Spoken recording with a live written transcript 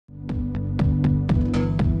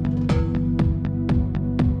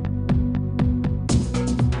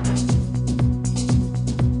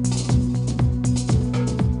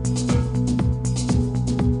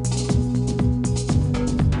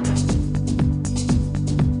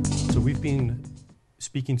we've been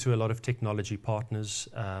speaking to a lot of technology partners,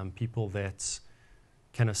 people that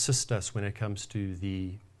can assist us when it comes to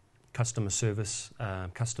the customer service,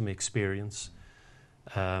 customer experience.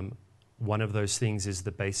 One of those things is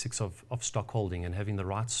the basics of stock holding and having the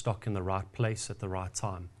right stock in the right place at the right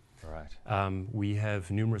time. Right. We have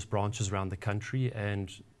numerous branches around the country,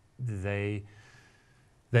 and they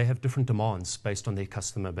have different demands based on their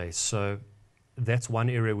customer base. So that's one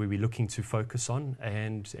area where we're looking to focus on,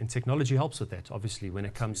 and technology helps with that, obviously, when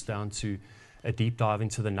it comes down to a deep dive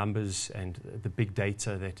into the numbers and the big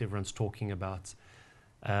data that everyone's talking about.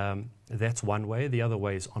 That's one way. The other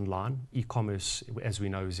way is online. E-commerce, as we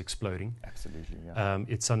know, is exploding. Absolutely, yeah.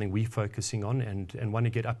 It's something we're focusing on and want to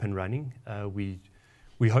get up and running.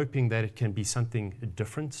 We're hoping that it can be something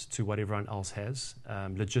different to what everyone else has.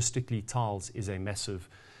 Logistically, tiles is a massive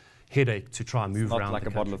headache to try and move around. It's not like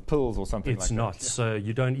a bottle of pills or something like that. It's not. So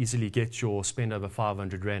you don't easily get your spend over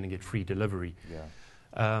 500 Rand and get free delivery.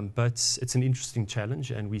 Yeah. But it's an interesting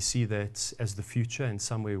challenge, and we see that as the future and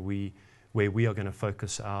somewhere where we are going to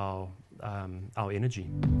focus our energy.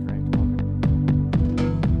 Great.